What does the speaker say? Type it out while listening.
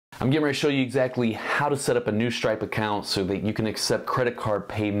I'm getting ready to show you exactly how to set up a new Stripe account so that you can accept credit card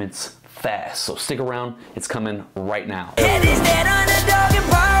payments fast. So stick around, it's coming right now.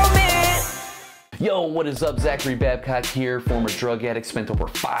 Yo, what is up? Zachary Babcock here, former drug addict, spent over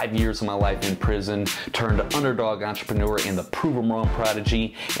 5 years of my life in prison, turned underdog entrepreneur and the Prove 'em Wrong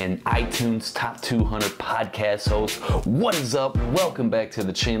prodigy, and iTunes Top 200 podcast host. What is up? Welcome back to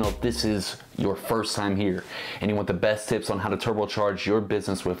the channel. This is your first time here and you want the best tips on how to turbocharge your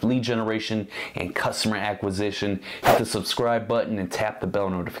business with lead generation and customer acquisition, hit the subscribe button and tap the bell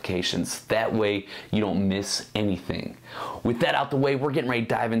notifications. That way you don't miss anything. With that out the way, we're getting ready to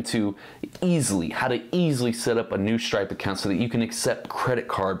dive into how to easily set up a new Stripe account so that you can accept credit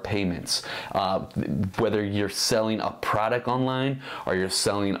card payments. Whether you're selling a product online or you're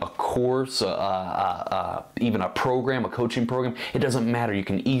selling a course, even a program, a coaching program, it doesn't matter. You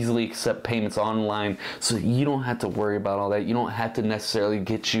can easily accept payments online, so you don't have to worry about all that. You don't have to necessarily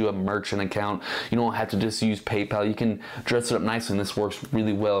get you a merchant account. You don't have to just use PayPal. You can dress it up nicely, and this works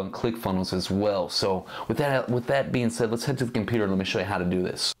really well in ClickFunnels as well. So with that being said, let's head to the computer and let me show you how to do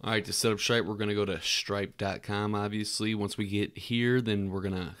this. All right, to set up Stripe, we're going to go to stripe.com. Obviously, once we get here, then we're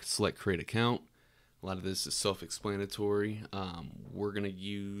going to select create account. A lot of this is self-explanatory. We're going to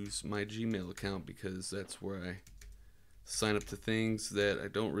use my Gmail account because that's where I sign up to things that I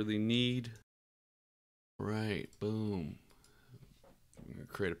don't really need. Right, boom. I'm going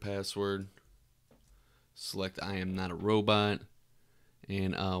to create a password. Select I am not a robot.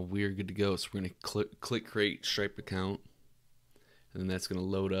 And we're good to go. So we're going to click create Stripe account. And then that's going to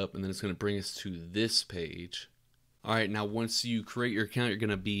load up. And then it's going to bring us to this page. Alright, now once you create your account, you're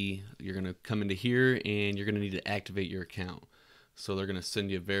going to come into here and you're going to need to activate your account. So they're going to send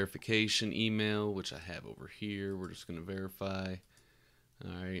you a verification email, which I have over here. We're just going to verify.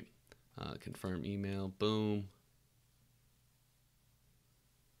 Alright, confirm email, boom.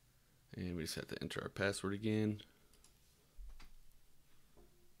 And we just have to enter our password again.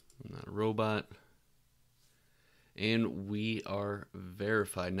 I'm not a robot. And we are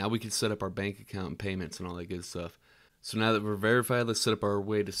verified. Now we can set up our bank account and payments and all that good stuff. So now that we're verified, let's set up our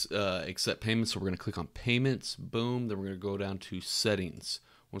way to accept payments. So we're going to click on payments, boom. Then we're going to go down to settings.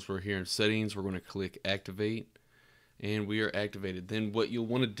 Once we're here in settings, we're going to click activate. And we are activated. Then what you'll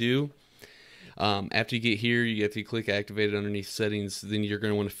want to do, after you get here, you have to click activated underneath settings. Then you're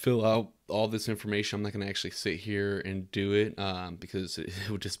going to want to fill out all this information. I'm not going to actually sit here and do it because it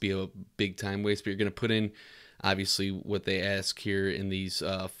would just be a big time waste. But you're going to put in obviously what they ask here in these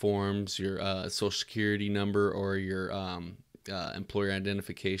forms, your social security number or your employer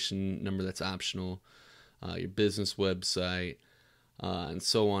identification number, that's optional, your business website, and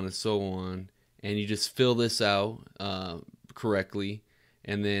so on and so on. And you just fill this out correctly,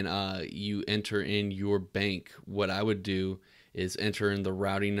 and then you enter in your bank. What I would do is enter in the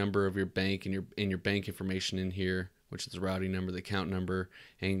routing number of your bank and your bank information in here, which is the routing number, the account number,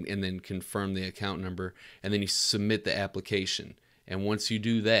 and then confirm the account number, and then you submit the application. And once you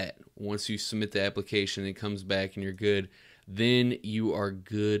do that, once you submit the application, it comes back and you're good, then you are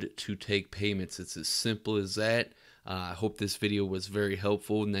good to take payments. It's as simple as that. I hope this video was very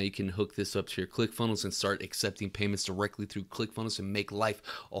helpful. Now you can hook this up to your ClickFunnels and start accepting payments directly through ClickFunnels and make life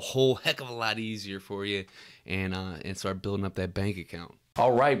a whole heck of a lot easier for you, and start building up that bank account.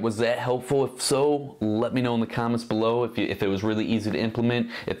 All right, was that helpful? If so, let me know in the comments below if it was really easy to implement.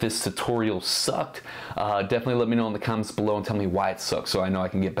 If this tutorial sucked, definitely let me know in the comments below and tell me why it sucks so I know I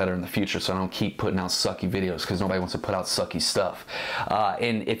can get better in the future so I don't keep putting out sucky videos, because nobody wants to put out sucky stuff.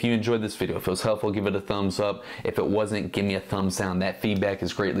 And if you enjoyed this video, if it was helpful, give it a thumbs up. If it wasn't, give me a thumbs down. That feedback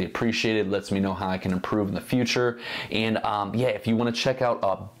is greatly appreciated. Lets me know how I can improve in the future. And yeah, if you want to check out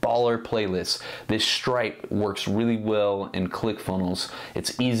a baller playlist, this Stripe works really well in ClickFunnels.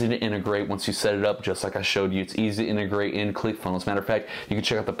 It's easy to integrate once you set it up, just like I showed you. It's easy to integrate in ClickFunnels. Matter of fact, you can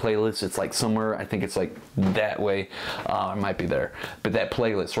check out the playlist. It's like somewhere, I think it's like that way. It might be there. But that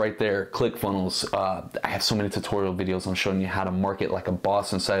playlist right there, ClickFunnels, I have so many tutorial videos on showing you how to market like a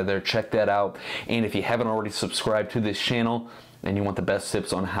boss inside of there. Check that out. And if you haven't already subscribed to this channel, and you want the best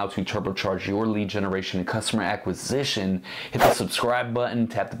tips on how to turbocharge your lead generation and customer acquisition, hit the subscribe button,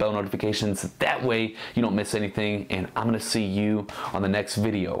 tap the bell notifications. That way you don't miss anything, and I'm going to see you on the next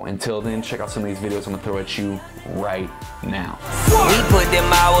video. Until then, check out some of these videos I'm going to throw at you right now. We put them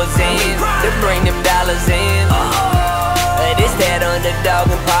hours in to bring them dollars in. This that underdog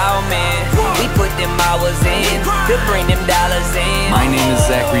empowerment. We put them hours in to bring them dollars in. My name is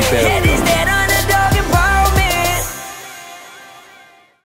Zachary Babcock.